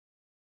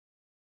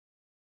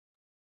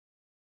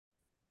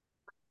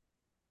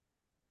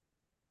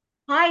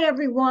Hi,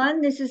 everyone.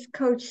 This is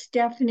Coach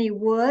Stephanie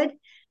Wood,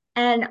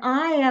 and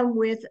I am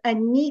with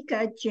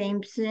Anika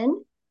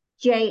Jameson,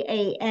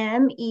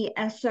 Jameson,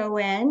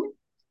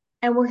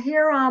 and we're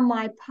here on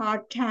my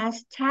podcast,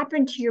 Tap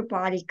into Your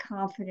Body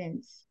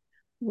Confidence,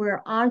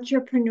 where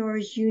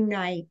entrepreneurs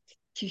unite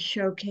to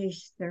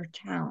showcase their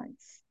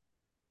talents.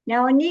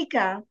 Now,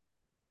 Anika,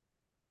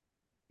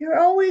 you're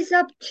always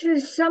up to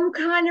some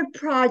kind of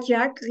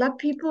project. Let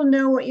people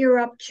know what you're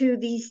up to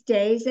these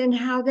days and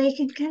how they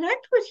can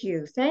connect with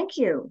you. Thank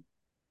you.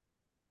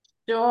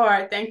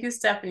 Sure. Thank you,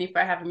 Stephanie,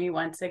 for having me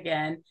once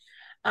again.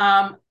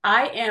 I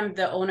am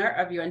the owner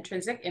of Your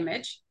Intrinsic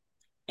Image,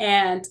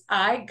 and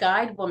I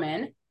guide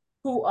women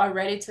who are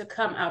ready to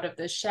come out of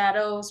the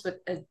shadows with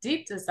a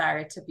deep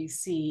desire to be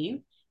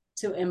seen,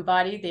 to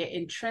embody their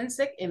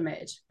intrinsic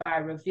image by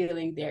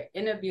revealing their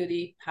inner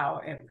beauty, power,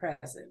 and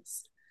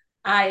presence.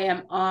 I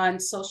am on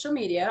social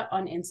media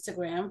on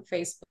Instagram,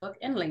 Facebook,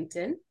 and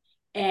LinkedIn,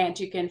 and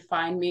you can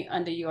find me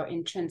under Your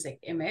Intrinsic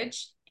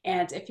Image.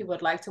 And if you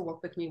would like to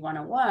work with me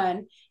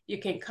one-on-one, you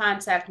can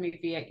contact me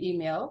via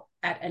email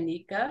at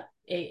Anika,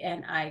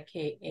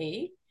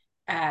 Anika,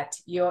 at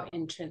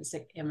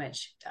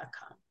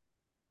yourintrinsicimage.com.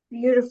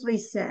 Beautifully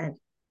said.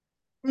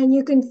 And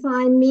you can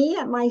find me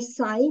at my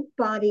site,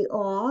 Body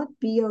Awe,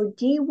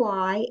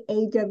 BODYAWE,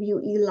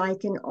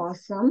 like an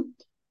awesome.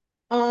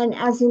 And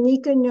as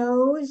Anika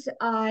knows,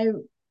 I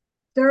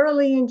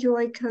thoroughly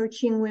enjoy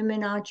coaching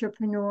women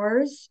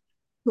entrepreneurs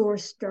who are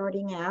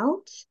starting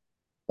out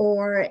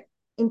or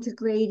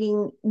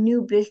integrating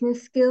new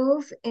business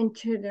skills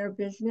into their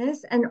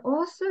business and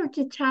also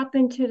to tap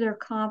into their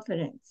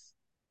confidence.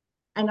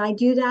 And I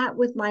do that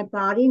with my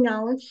body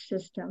knowledge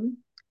system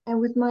and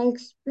with my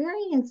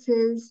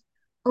experiences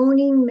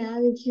owning,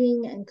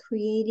 managing, and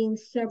creating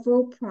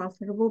several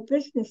profitable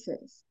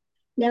businesses.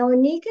 Now,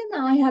 Anika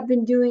and I have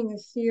been doing a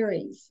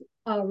series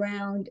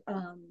around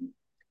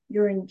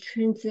your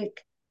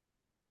intrinsic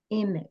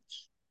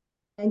image.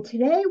 And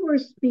today we're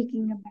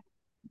speaking about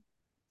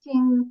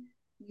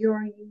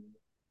your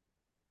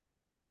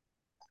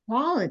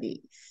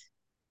qualities.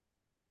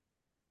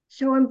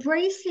 So,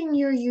 embracing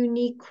your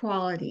unique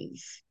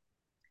qualities.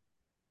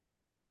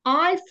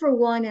 I, for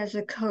one, as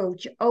a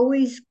coach,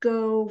 always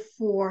go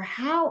for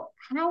how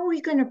are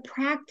we going to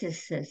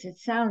practice this? It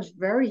sounds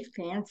very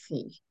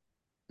fancy.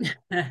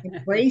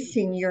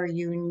 Embracing your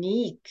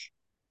unique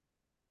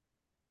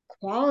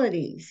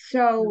qualities.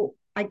 So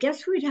I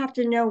guess we'd have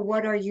to know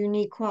what our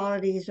unique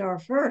qualities are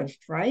first,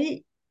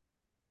 right?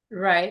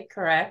 Right,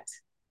 correct.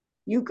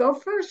 You go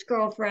first,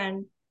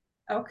 girlfriend.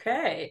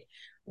 Okay.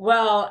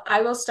 Well,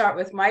 I will start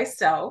with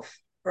myself,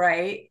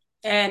 right?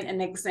 And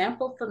an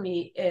example for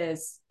me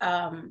is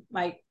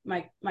my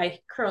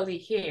curly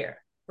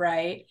hair,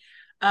 right?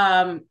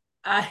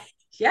 I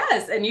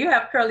yes, and you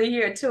have curly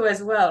hair too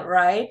as well,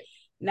 right?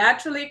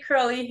 Naturally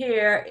curly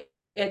hair,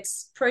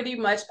 it's pretty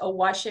much a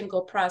wash and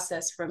go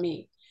process for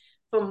me.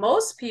 For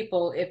most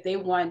people, if they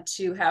want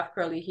to have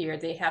curly hair,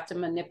 they have to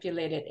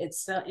manipulate it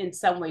in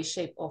some way,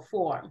 shape, or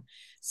form.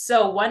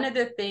 So one of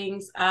the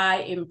things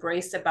I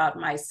embraced about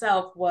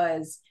myself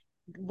was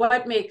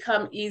what may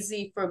come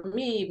easy for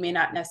me may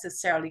not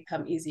necessarily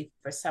come easy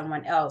for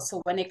someone else. So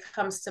when it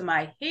comes to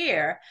my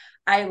hair,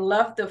 I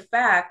love the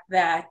fact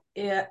that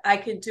I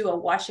can do a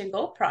wash and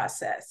go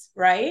process,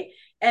 right?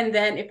 And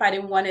then if I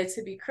didn't want it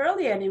to be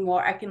curly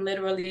anymore, I can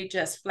literally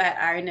just flat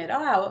iron it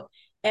out.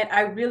 And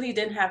I really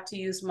didn't have to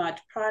use much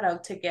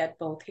product to get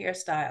both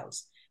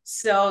hairstyles.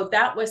 So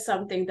that was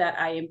something that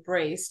I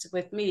embraced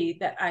with me,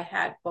 that I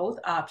had both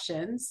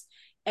options,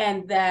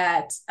 and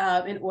that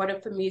in order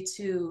for me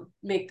to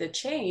make the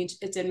change,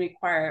 it didn't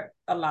require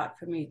a lot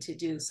for me to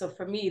do. So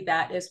for me,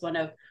 that is one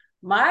of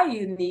my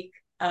unique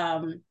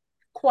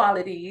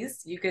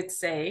qualities, you could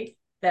say,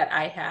 that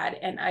I had,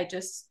 and I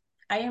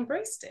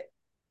embraced it.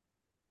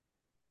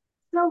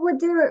 So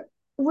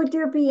would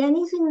there be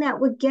anything that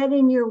would get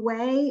in your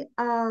way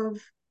of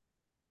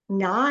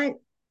not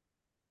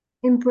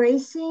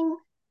embracing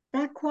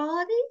that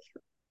quality?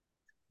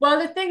 Well,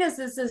 the thing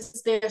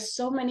is there's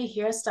so many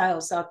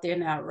hairstyles out there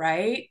now,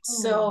 right?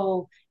 Oh,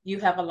 So you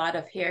have a lot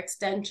of hair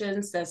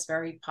extensions that's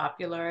very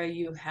popular.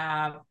 You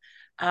have,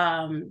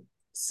 um,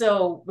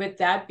 so with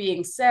that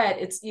being said,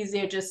 it's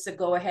easier just to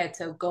go ahead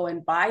to go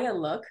and buy a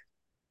look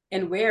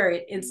and wear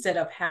it instead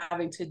of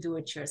having to do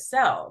it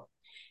yourself.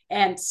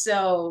 And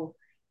so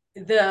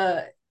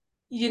the,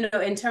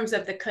 in terms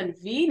of the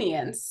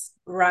convenience,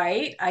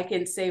 right? I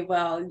can say,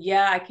 well,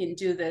 yeah, I can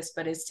do this,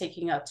 but it's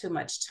taking up too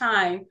much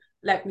time.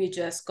 Let me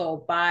just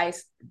go buy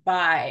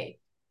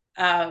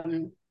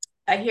um,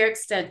 a hair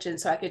extension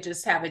so I could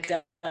just have it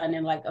done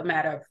in like a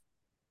matter of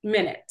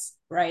minutes,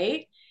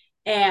 right?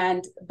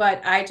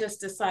 But I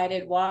just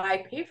decided,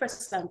 why pay for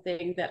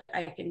something that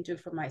I can do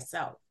for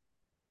myself?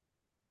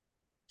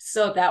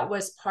 So that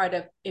was part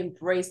of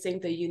embracing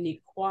the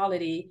unique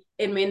quality.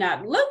 It may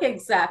not look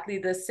exactly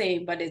the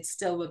same, but it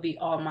still would be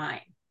all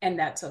mine. And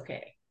that's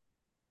okay.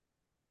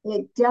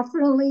 it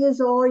definitely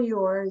is all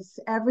yours.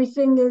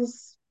 Everything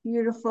is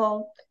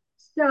beautiful.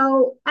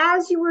 So,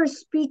 as you were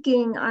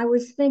speaking, I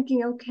was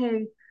thinking,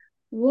 okay,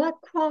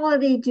 What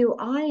quality do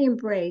I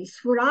embrace?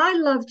 What I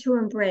love to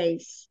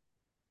embrace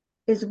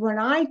is when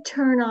I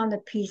turn on a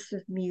piece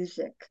of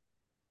music,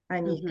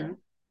 Anika.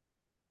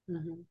 Mm-hmm.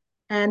 Mm-hmm.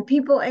 And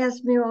people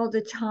ask me all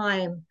the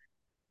time,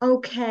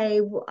 okay,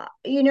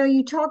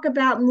 you talk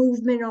about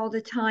movement all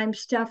the time,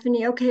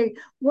 Stephanie. Okay,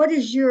 what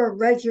is your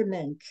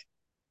regiment?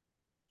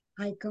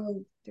 I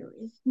go, there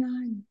is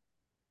none.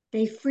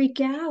 They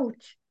freak out.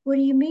 What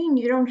do you mean?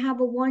 You don't have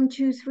a 1,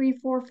 2, 3,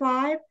 4,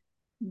 5?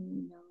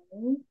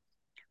 No.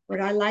 What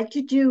I like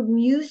to do,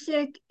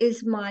 music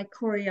is my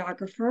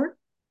choreographer.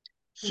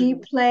 She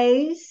Mm-hmm.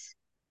 plays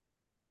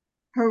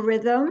her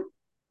rhythm.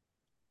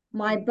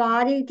 My Mm-hmm.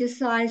 body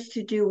decides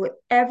to do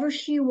whatever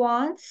she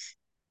wants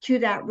to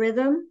that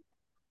rhythm.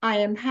 I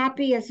am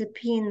happy as a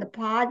pea in the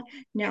pod.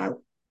 Now,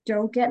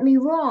 don't get me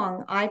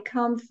wrong. I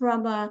come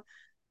from a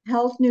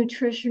health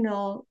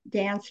nutritional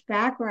dance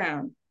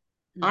background.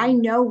 I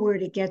Mm-hmm. know where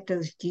to get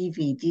those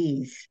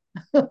DVDs.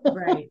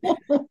 Right.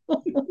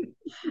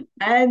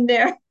 And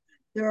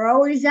they're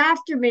always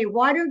after me.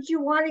 Why don't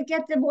you want to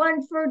get the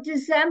one for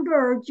December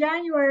or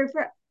January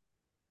for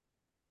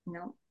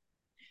no.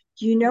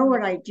 Do you know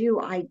what Mm-hmm. I do?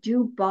 I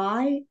do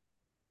buy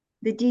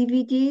the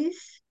DVDs,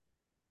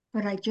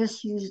 but I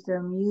just use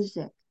their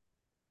music.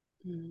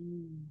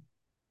 Mm-hmm.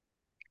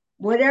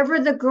 Whatever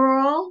the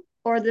girl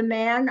or the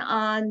man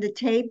on the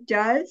tape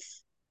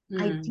does,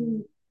 I Mm-hmm.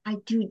 do I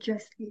do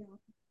just the opposite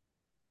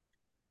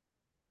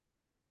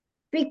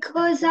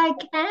because I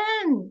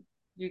can.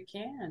 You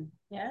can.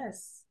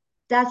 Yes.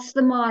 That's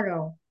the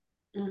motto.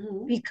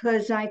 Mm-hmm.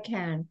 Because I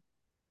can.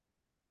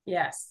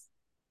 Yes.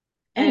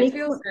 And it Any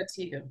feels good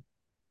to you.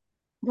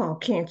 well,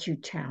 can't you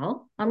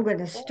tell? I'm going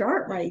to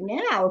start Yeah. right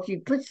now if you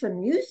put some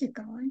music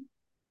on.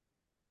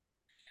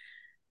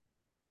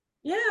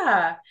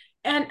 Yeah.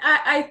 And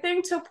I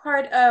think to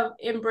part of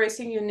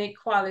embracing unique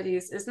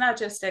qualities is not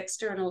just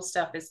external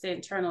stuff, it's the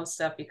internal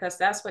stuff, because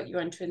that's what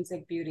your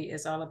intrinsic beauty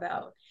is all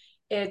about.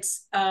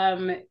 It's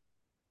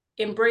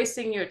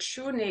embracing your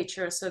true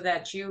nature so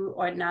that you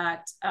are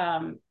not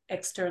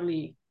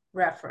externally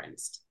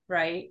referenced,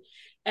 right?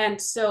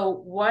 And so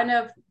one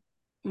of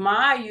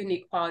my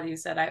unique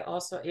qualities that I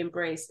also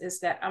embrace is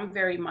that I'm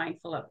very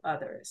mindful of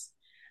others.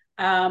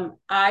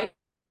 I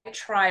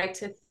try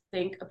to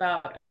think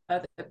about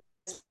other,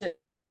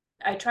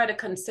 I try to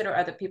consider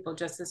other people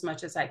just as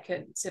much as I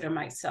consider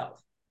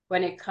myself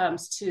when it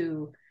comes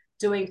to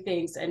doing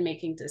things and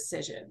making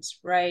decisions,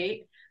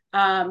 right?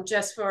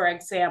 Just for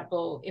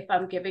example, if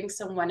I'm giving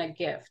someone a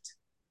gift,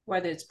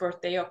 whether it's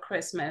birthday or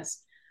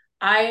Christmas,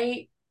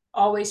 I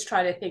always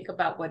try to think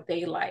about what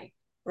they like,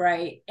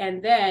 right?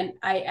 And then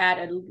I add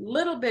a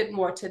little bit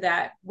more to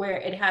that where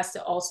it has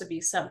to also be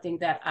something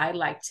that I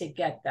like to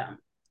get them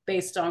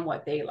based on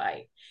what they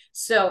like.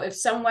 So if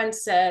someone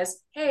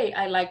says, hey,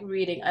 I like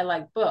reading, I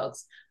like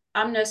books,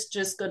 I'm not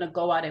just going to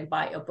go out and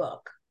buy a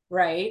book,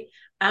 right?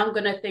 I'm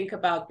going to think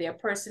about their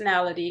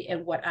personality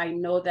and what I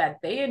know that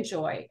they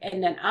enjoy.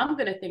 And then I'm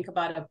going to think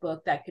about a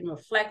book that can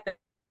reflect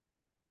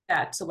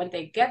that. So when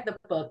they get the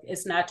book,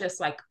 it's not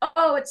just like,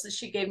 oh,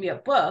 she gave me a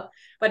book,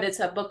 but it's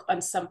a book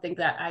on something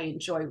that I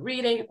enjoy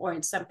reading or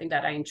in something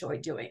that I enjoy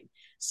doing.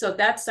 So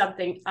that's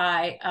something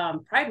I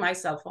pride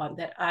myself on,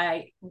 that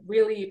I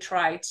really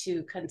try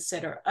to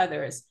consider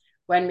others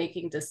when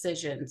making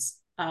decisions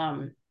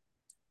um,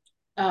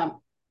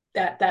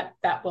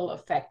 that will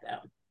affect them.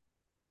 Oh,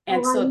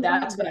 And I so love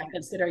that's what I that.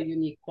 consider a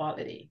unique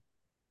quality.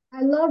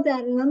 I love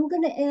that. And I'm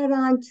going to add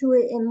on to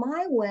it in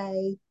my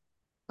way.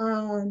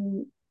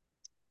 Um,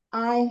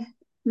 I,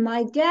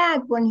 my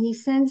dad, when he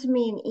sends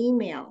me an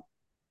email,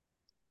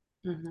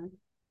 Mm-hmm.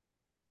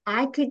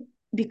 I could,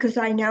 because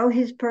I know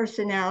his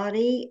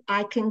personality,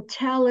 I can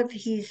tell if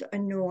he's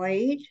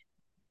annoyed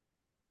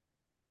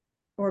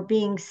or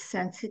being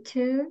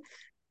sensitive.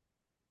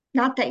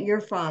 Not that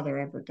your father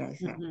ever does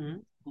that.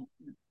 Mm-hmm.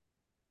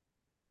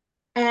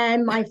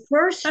 And my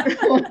first,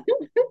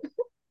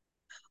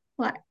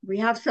 what we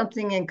have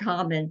something in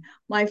common.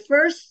 My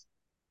first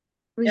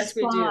Yes,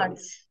 we do.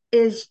 response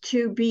is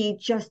to be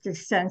just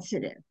as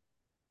sensitive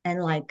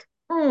and like,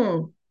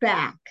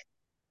 back.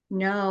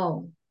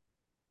 No,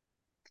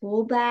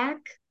 pull back.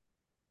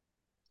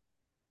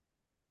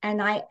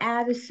 And I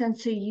add a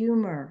sense of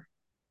humor,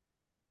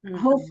 Mm-hmm.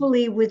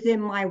 hopefully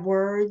within my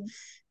words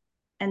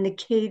and the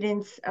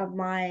cadence of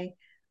my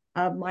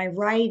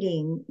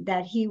writing,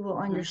 that he will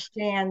Mm-hmm.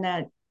 understand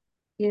that,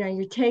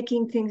 you're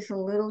taking things a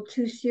little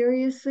too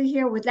seriously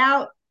here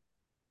without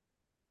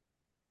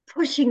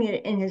pushing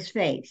it in his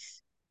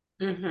face.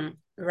 Mm-hmm.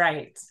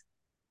 Right.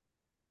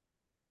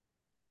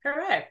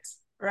 Correct.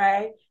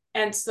 Right.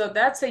 And so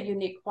that's a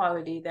unique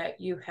quality that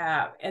you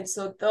have. And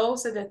so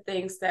those are the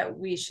things that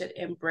we should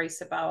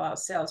embrace about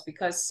ourselves,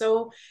 because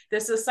so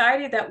the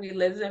society that we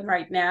live in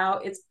right now,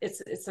 it's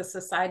a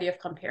society of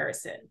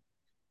comparison,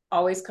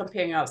 always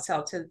comparing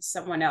ourselves to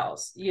someone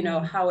else.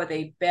 Mm. How are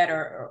they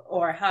better,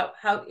 or how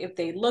if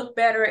they look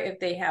better, if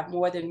they have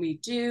more than we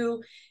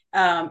do,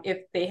 if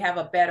they have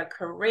a better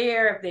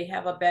career, if they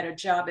have a better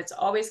job. It's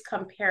always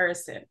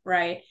comparison,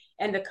 right?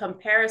 And the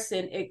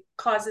comparison, it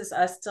causes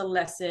us to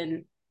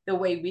lessen the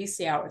way we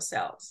see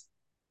ourselves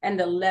and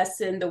the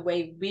lesson, the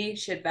way we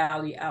should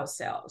value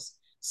ourselves.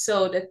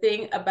 So the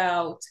thing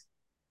about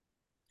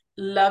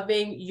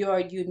loving your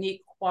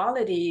unique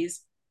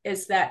qualities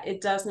is that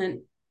it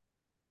doesn't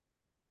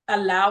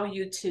allow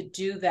you to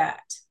do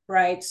that,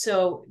 right?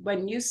 So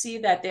when you see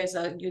that there's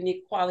a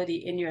unique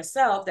quality in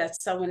yourself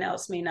that someone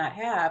else may not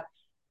have,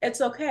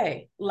 it's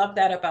okay. Love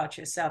that about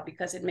yourself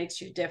because it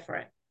makes you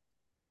different.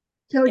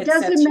 So It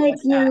sets you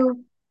aside.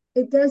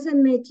 it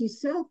doesn't make you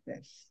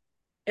selfish.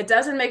 It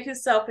doesn't make you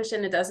selfish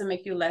and it doesn't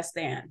make you less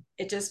than.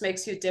 It just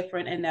makes you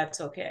different, and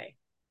that's okay.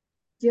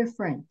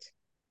 Different.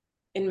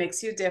 It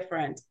makes you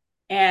different.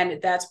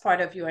 And that's part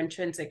of your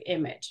intrinsic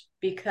image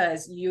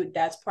because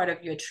that's part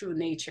of your true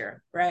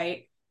nature,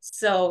 right?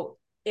 So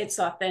it's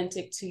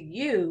authentic to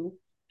you.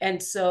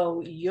 And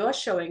so you're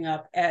showing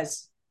up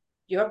as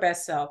your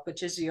best self,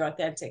 which is your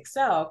authentic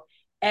self.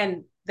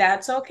 And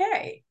that's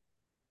okay.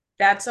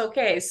 That's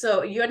okay.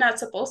 So you're not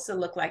supposed to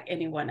look like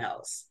anyone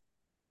else.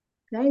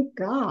 Thank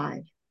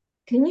God.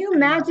 Can you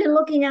imagine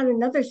looking at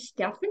another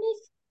Stephanie?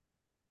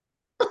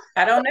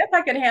 I don't know if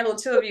I can handle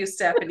two of you,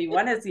 Stephanie.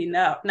 One is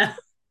enough. No.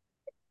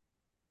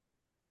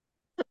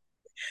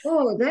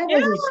 Oh,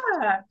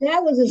 Yeah.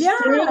 that was a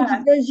strange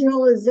Yeah.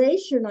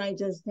 visualization I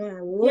just had.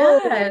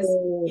 Yes.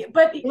 Whoa.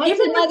 But That's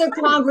even with another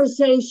twins,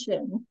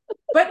 conversation.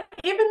 but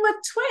even with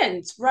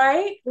twins,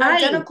 right?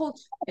 Right. Identical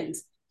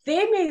twins,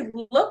 they may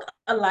look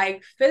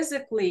alike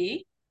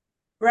physically,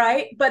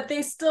 right? But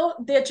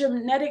their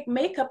genetic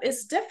makeup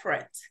is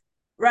different,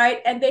 right?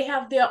 And they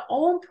have their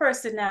own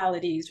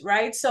personalities,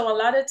 right? So a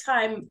lot of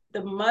time,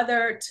 the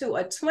mother to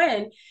a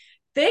twin,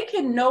 they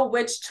can know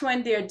which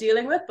twin they're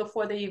dealing with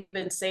before they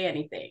even say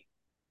anything,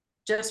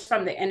 just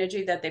from the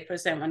energy that they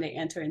present when they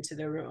enter into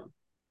the room,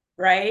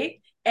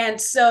 right? And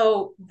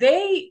so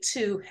they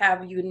too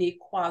have unique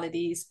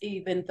qualities,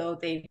 even though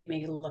they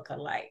may look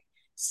alike.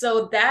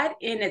 So that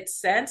in its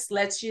sense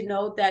lets you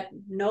know that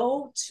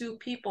no two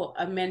people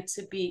are meant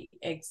to be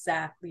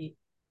exactly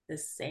the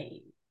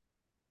same.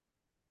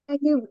 And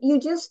you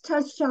just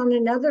touched on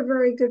another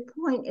very good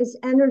point is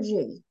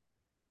energy.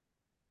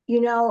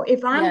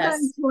 If I'm going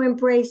Yes. to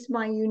embrace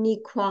my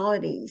unique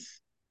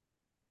qualities,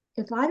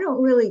 if I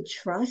don't really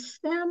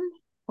trust them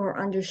or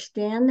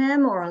understand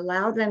them or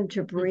allow them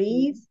to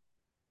breathe, Mm-hmm.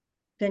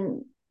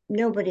 then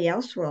nobody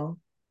else will.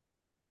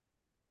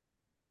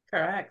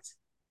 Correct.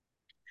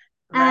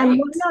 And Right.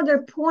 one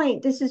other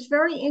point, this is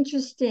very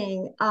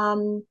interesting.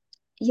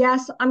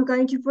 Yes, I'm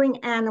going to bring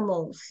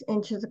animals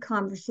into the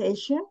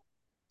conversation.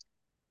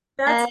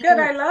 That's good.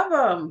 And I love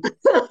them.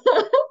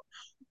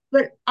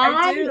 but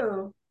I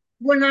do.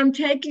 when I'm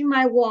taking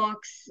my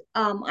walks,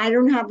 I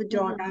don't have a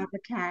dog, I Mm-hmm. have a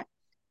cat.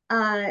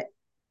 Uh,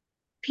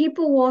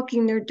 People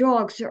walking their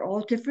dogs are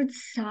all different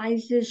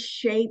sizes,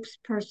 shapes,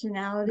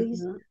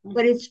 personalities. Mm-hmm.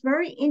 But Mm-hmm. it's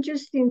very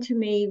interesting to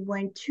me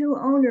when two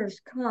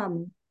owners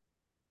come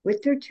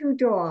with their two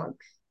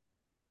dogs,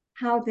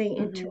 how they Mm-hmm.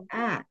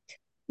 interact.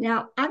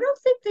 Now, I don't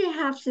think they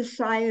have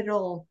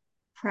societal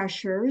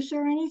pressures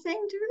or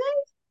anything, do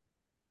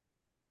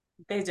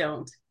they? They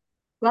don't.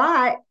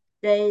 But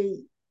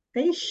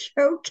they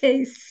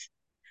showcase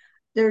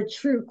their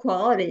true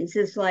qualities.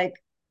 It's like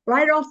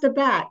right off the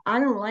bat, I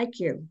don't like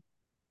you.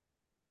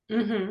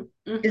 Mm-hmm.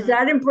 Is Mm-hmm.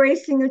 that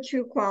embracing a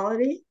true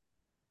quality?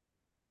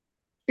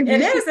 If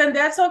It you see, is, and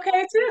that's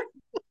okay too.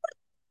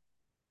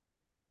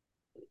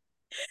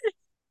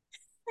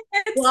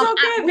 It's well,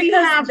 okay we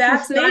because have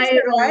that's nature,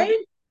 societal. right?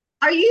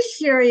 Are you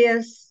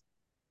serious?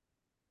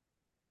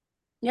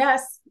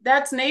 Yes,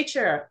 that's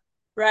nature,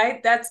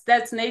 right?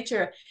 That's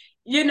nature.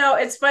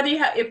 It's funny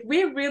how if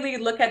we really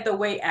look at the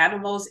way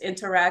animals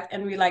interact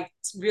and we like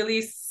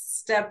really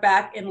step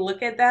back and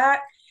look at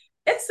that,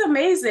 it's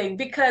amazing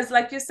because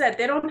like you said,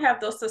 they don't have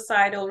those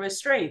societal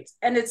restraints.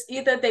 And it's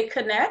either they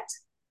connect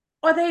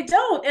or they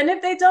don't. And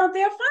if they don't,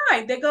 they're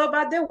fine. They go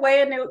about their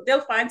way and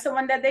they'll find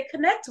someone that they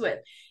connect with.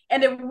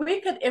 And if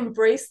we could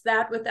embrace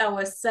that with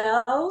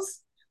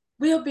ourselves,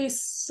 we'll be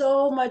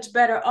so much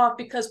better off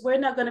because we're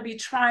not going to be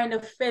trying to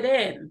fit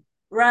in,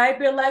 right?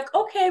 We're like,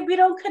 okay, we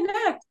don't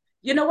connect.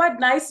 You know what?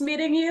 Nice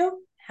meeting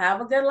you.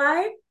 Have a good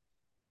life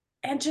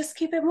and just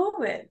keep it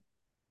moving.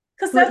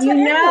 Because But that's what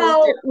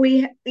animals do.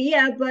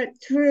 but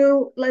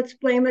let's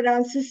blame it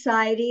on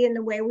society and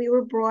the way we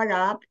were brought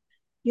up.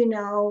 You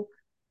know,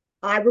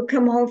 I would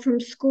come home from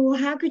school.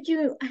 How could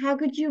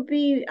you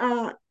be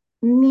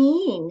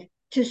mean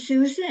to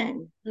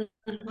Susan? I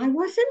Mm-hmm.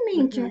 wasn't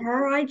mean to Mm-hmm.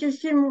 her. I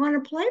just didn't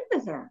want to play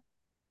with her.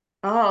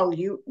 Oh,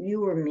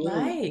 you were mean.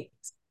 Right.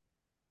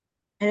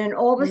 And then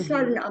all of a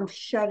sudden Mm-hmm. I'm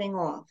shutting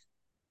off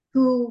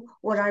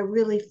what I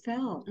really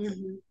felt.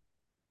 Mm-hmm.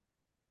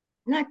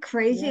 Not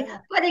crazy. Yeah.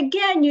 But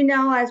again,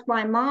 as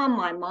my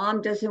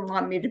mom doesn't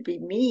want me to be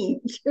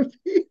mean to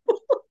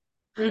people.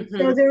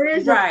 So there Mm-hmm.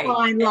 is a Right.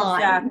 fine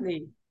line.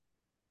 Exactly.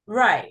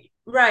 Right,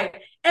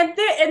 right. And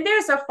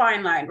there's a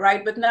fine line,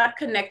 right? But not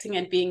connecting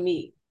and being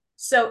me.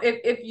 So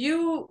if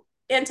you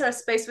enter a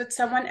space with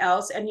someone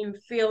else and you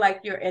feel like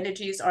your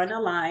energies aren't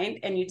aligned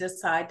and you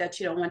decide that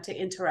you don't want to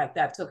interact,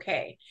 that's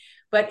okay.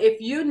 But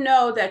if you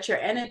know that your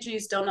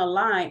energies don't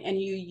align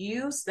and you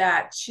use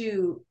that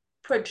to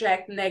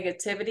project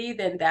negativity,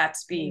 then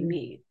that's being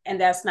mean. And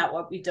that's not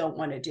what we don't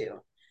want to do.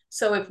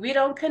 So if we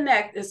don't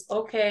connect, it's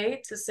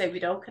okay to say we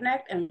don't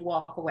connect and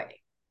walk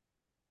away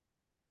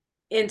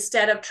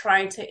instead of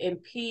trying to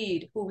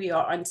impede who we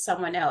are on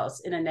someone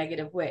else in a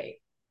negative way.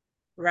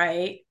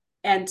 Right.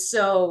 And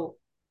so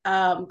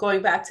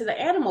going back to the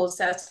animals,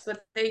 that's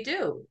what they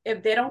do.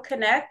 If they don't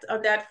connect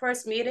on that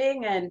first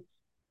meeting and,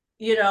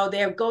 you know,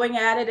 they're going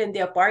at it and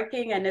they're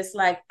barking and it's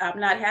like, I'm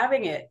not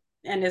having it.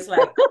 And it's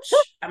like,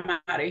 I'm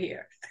out of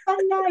here.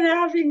 I'm not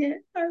having it.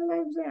 I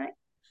love that.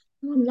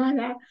 I'm not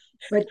having.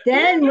 But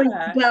then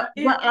Yeah. but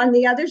on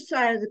the other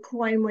side of the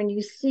coin, when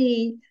you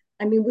see,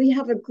 I mean, we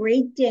have a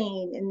Great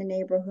Dane in the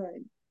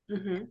neighborhood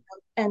Mm-hmm.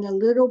 and a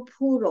little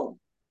poodle.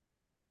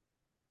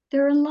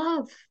 They're in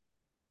love.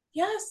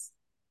 Yes.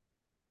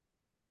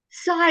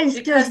 Size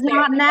does Because their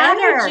not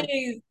matter.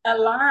 energies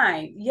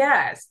align.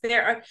 Yes.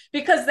 There are,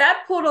 because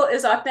that poodle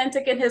is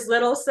authentic in his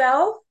little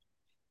self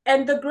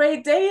and the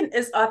Great Dane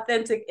is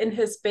authentic in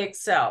his big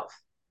self.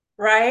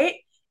 Right.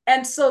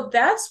 And so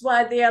that's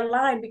why they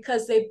align,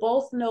 because they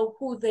both know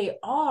who they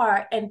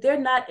are and they're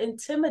not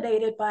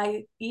intimidated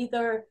by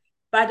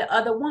the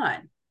other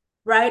one.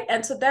 Right.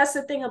 And so that's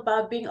the thing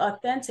about being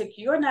authentic.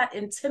 You're not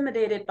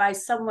intimidated by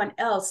someone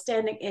else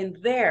standing in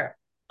their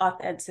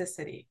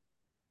authenticity.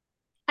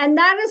 And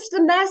that is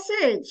the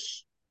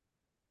message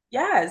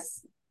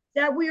Yes.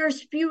 that we are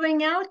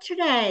spewing out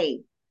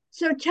today.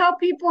 So tell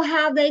people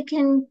how they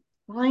can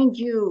find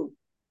you.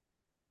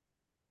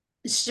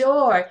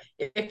 Sure.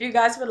 If you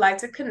guys would like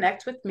to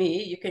connect with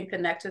me, you can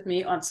connect with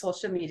me on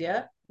social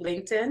media,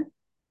 LinkedIn,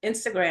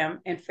 Instagram,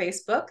 and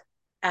Facebook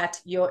at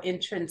Your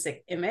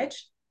Intrinsic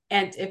Image.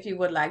 And if you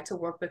would like to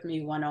work with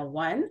me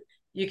one-on-one,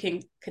 you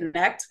can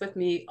connect with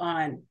me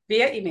on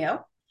via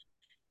email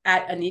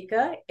at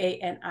Anika,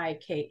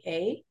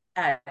 Anika,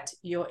 at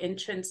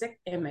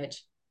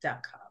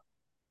yourintrinsicimage.com.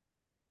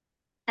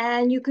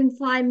 And you can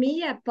find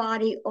me at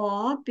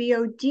bodyawe,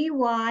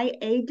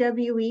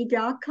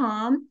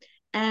 BODYAWE.com,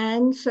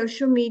 and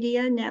social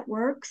media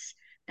networks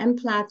and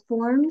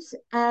platforms.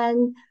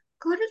 And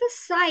go to the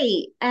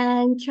site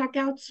and check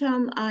out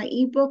some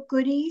ebook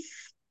goodies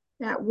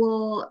that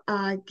will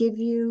give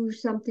you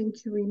something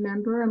to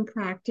remember and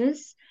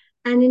practice.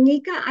 And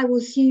Anika, I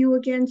will see you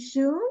again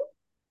soon.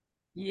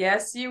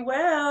 Yes, you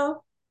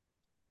will.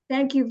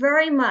 Thank you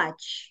very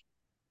much.